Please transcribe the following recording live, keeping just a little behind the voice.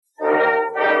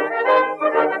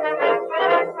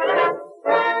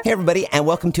Hey, everybody, and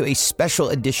welcome to a special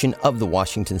edition of the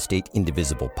Washington State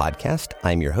Indivisible podcast.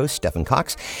 I'm your host, Stephen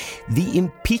Cox. The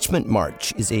Impeachment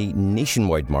March is a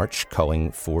nationwide march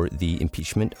calling for the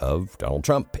impeachment of Donald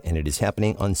Trump, and it is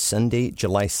happening on Sunday,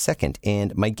 July 2nd.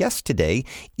 And my guest today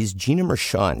is Gina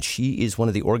Mershon. She is one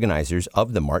of the organizers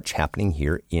of the march happening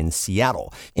here in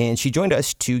Seattle, and she joined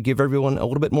us to give everyone a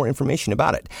little bit more information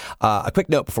about it. A quick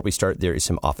note before we start, there is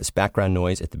some office background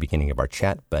noise at the beginning of our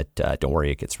chat, but don't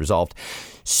worry, it gets resolved.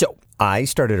 So I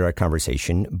started our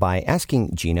conversation by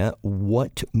asking Gina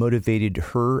what motivated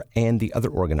her and the other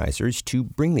organizers to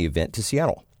bring the event to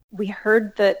Seattle. We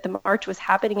heard that the march was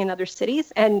happening in other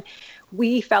cities, and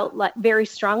we felt very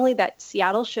strongly that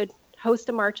Seattle should host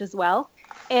a march as well.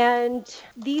 And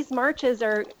these marches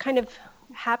are kind of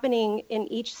happening in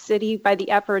each city by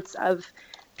the efforts of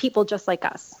people just like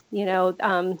us. You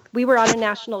know, we were on a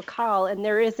national call, and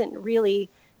there isn't really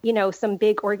some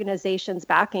big organizations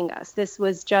backing us. This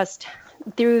was just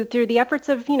through the efforts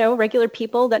of, regular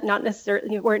people that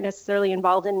weren't necessarily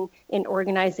involved in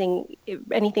organizing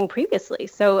anything previously.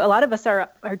 So a lot of us are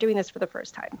doing this for the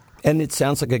first time. And it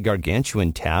sounds like a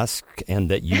gargantuan task, and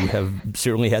that you have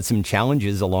certainly had some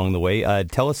challenges along the way.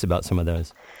 Tell us about some of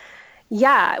those.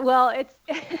 Yeah, well, it's,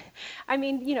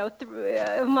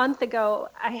 a month ago,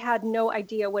 I had no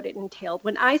idea what it entailed.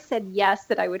 When I said yes,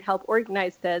 that I would help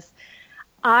organize this,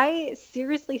 I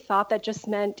seriously thought that just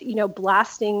meant,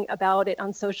 blasting about it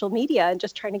on social media and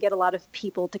just trying to get a lot of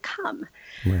people to come.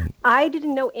 Right. I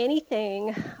didn't know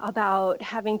anything about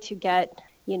having to get,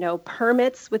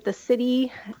 permits with the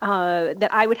city, that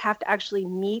I would have to actually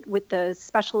meet with the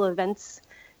special events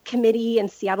committee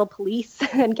and Seattle police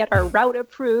and get our route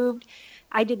approved.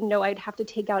 I didn't know I'd have to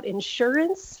take out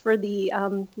insurance for the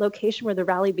location where the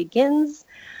rally begins.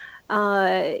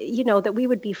 That we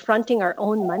would be fronting our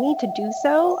own money to do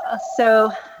so.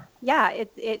 So, yeah,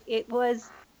 it was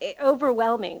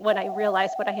overwhelming when I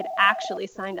realized what I had actually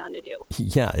signed on to do.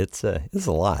 Yeah, it's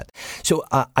a lot. So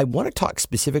I want to talk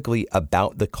specifically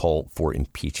about the call for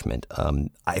impeachment.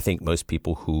 I think most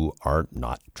people who are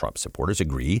not Trump supporters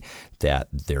agree that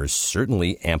there's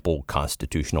certainly ample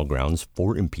constitutional grounds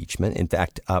for impeachment. In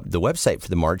fact, the website for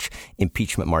the march,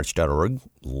 impeachmentmarch.org,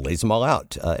 lays them all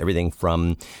out. Everything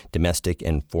from domestic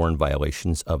and foreign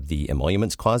violations of the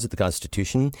emoluments clause of the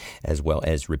Constitution, as well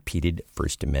as repeated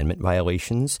First Amendment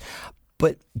violations.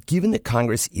 But given that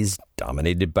Congress is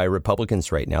dominated by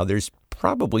Republicans right now, there's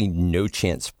probably no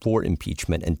chance for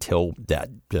impeachment until that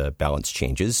balance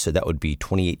changes. So that would be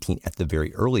 2018 at the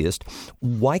very earliest.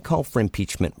 Why call for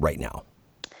impeachment right now?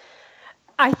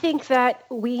 I think that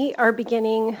we are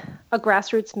beginning a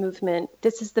grassroots movement.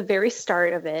 This is the very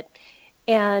start of it.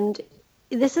 And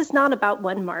this is not about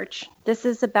one march. This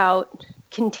is about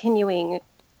continuing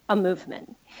a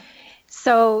movement.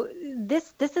 So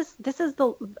this is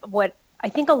what I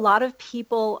think a lot of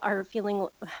people are feeling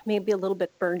maybe a little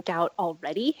bit burnt out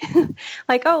already.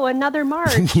 Like, oh, another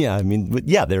march. Yeah,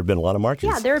 there have been a lot of marches.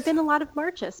 Yeah, there have been a lot of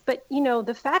marches. But,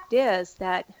 the fact is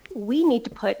that we need to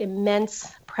put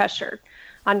immense pressure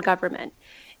on government.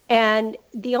 And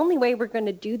the only way we're going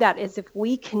to do that is if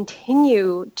we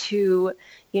continue to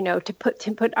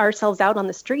put ourselves out on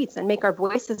the streets and make our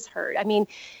voices heard. I mean,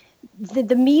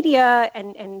 the media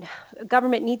and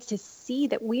government needs to see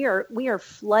that we are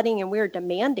flooding and we are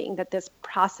demanding that this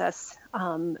process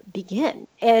begin.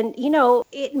 And,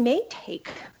 it may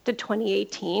take to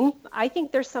 2018. I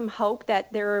think there's some hope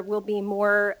that there will be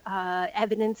more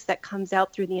evidence that comes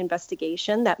out through the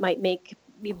investigation that might make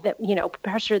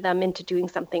pressure them into doing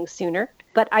something sooner.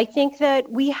 But I think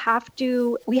that we have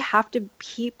to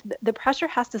keep the pressure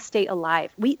has to stay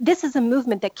alive. This is a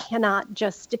movement that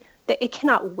it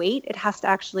cannot wait. It has to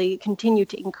actually continue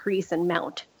to increase and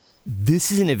mount. This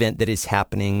is an event that is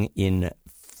happening in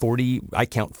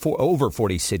over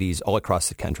 40 cities all across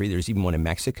the country. There's even one in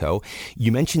Mexico.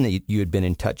 You mentioned that you had been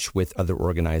in touch with other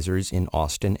organizers in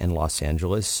Austin and Los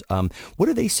Angeles. What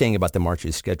are they saying about the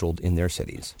marches scheduled in their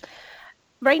cities?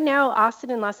 Right now, Austin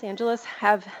and Los Angeles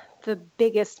have the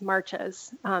biggest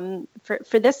marches.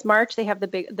 For this march, they have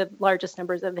the largest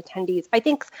numbers of attendees. I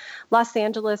think Los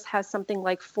Angeles has something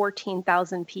like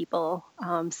 14,000 people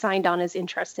signed on as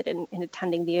interested in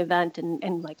attending the event,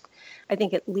 and like I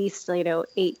think at least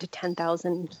 8 to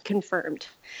 10,000 confirmed.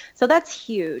 So that's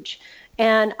huge.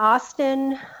 And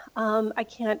Austin, I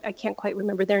can't quite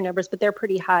remember their numbers, but they're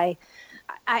pretty high.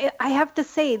 I have to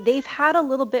say they've had a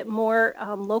little bit more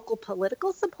local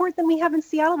political support than we have in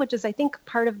Seattle, which is, I think,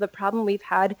 part of the problem we've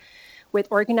had with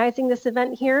organizing this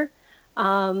event here.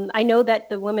 I know that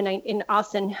the woman in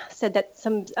Austin said that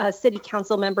some city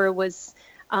council member was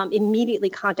immediately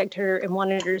contacted her and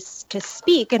wanted her to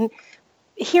speak. And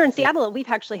Here in Seattle, we've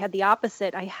actually had the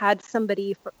opposite. I had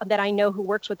somebody that I know who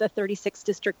works with the 36th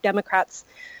District Democrats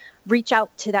reach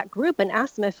out to that group and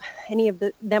ask them if any of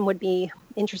them would be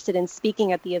interested in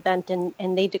speaking at the event,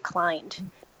 and they declined.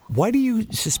 Why do you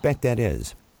suspect that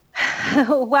is?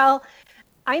 Well,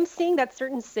 I'm seeing that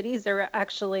certain cities are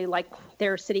actually, like,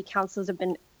 their city councils have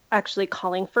been actually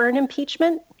calling for an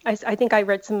impeachment. I think I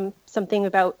read something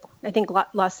about, I think,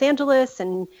 Los Angeles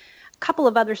and a couple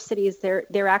of other cities.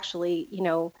 They're actually,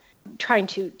 trying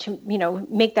to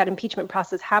make that impeachment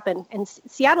process happen. And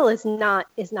Seattle is not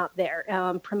there.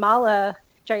 Pramila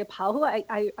Jayapal, who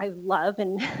I love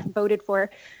and voted for,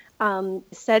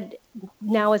 said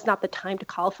now is not the time to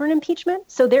call for an impeachment.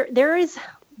 So there is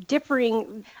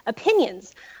differing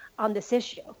opinions on this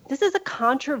issue. This is a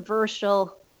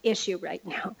controversial issue right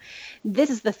now. This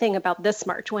is the thing about this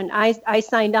march. When I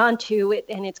signed on to it,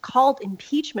 and it's called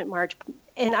Impeachment March,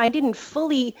 and I didn't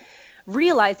fully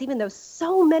realize, even though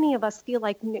so many of us feel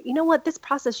like, you know what, this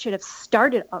process should have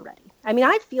started already. I mean,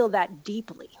 I feel that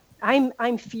deeply.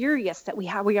 I'm furious that we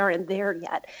aren't there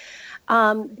yet.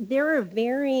 There are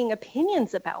varying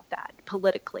opinions about that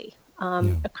politically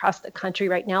across the country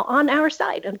right now on our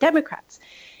side of Democrats.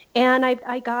 And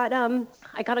I got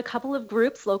a couple of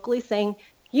groups locally saying,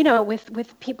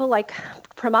 with people like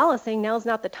Pramila saying now's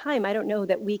not the time, I don't know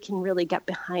that we can really get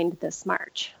behind this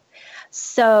march.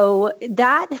 So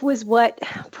that was what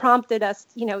prompted us,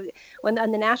 when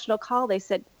on the national call, they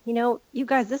said, you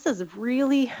guys, this is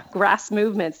really grass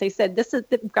movements. They said, this is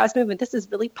the grass movement. This is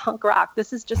really punk rock.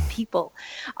 This is just people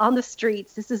on the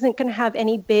streets. This isn't going to have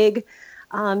any big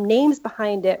names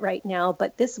behind it right now,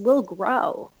 but this will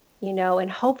grow,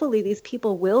 and hopefully these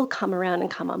people will come around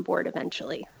and come on board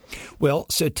eventually. Well,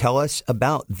 so tell us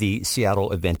about the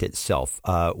Seattle event itself.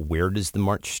 Where does the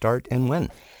march start and when?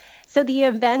 So the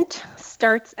event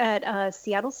starts at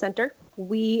Seattle Center.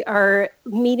 We are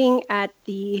meeting at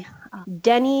the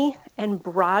Denny and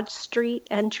Broad Street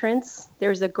entrance.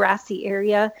 There's a grassy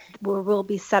area where we'll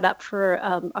be set up for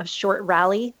a short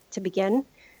rally to begin.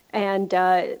 And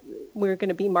we're going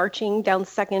to be marching down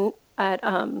 2nd at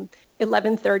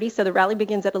 11:30. So the rally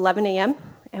begins at 11 a.m.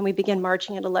 and we begin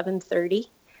marching at 11:30.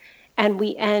 And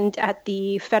we end at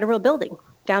the Federal Building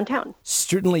downtown.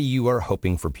 Certainly you are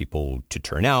hoping for people to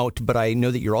turn out, but I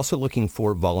know that you're also looking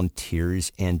for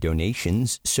volunteers and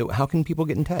donations. So how can people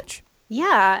get in touch?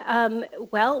 Yeah,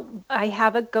 well, I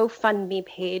have a GoFundMe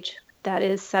page that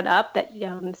is set up that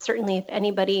certainly if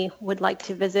anybody would like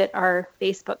to visit our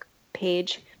Facebook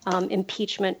page,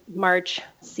 Impeachment March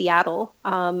Seattle,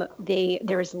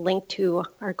 there's a link to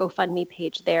our GoFundMe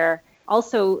page there.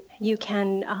 Also, you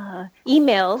can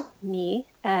email me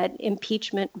at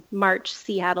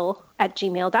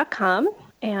impeachmentmarchseattle@gmail.com.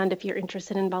 And if you're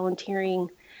interested in volunteering,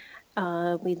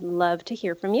 we'd love to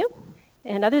hear from you.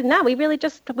 And other than that, we really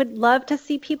just would love to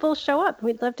see people show up.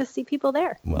 We'd love to see people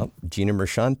there. Well, Gina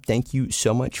Mershon, thank you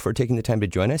so much for taking the time to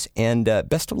join us. And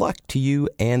best of luck to you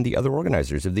and the other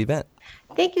organizers of the event.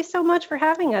 Thank you so much for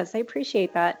having us. I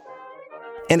appreciate that.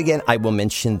 And again, I will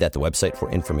mention that the website for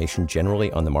information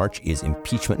generally on the march is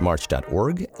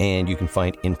impeachmentmarch.org, and you can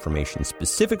find information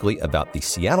specifically about the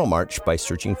Seattle March by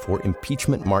searching for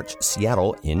Impeachment March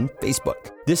Seattle in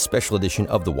Facebook. This special edition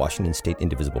of the Washington State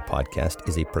Indivisible podcast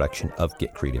is a production of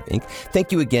Get Creative Inc.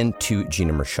 Thank you again to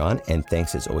Gina Mershon, and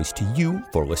thanks as always to you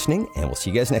for listening, and we'll see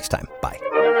you guys next time. Bye.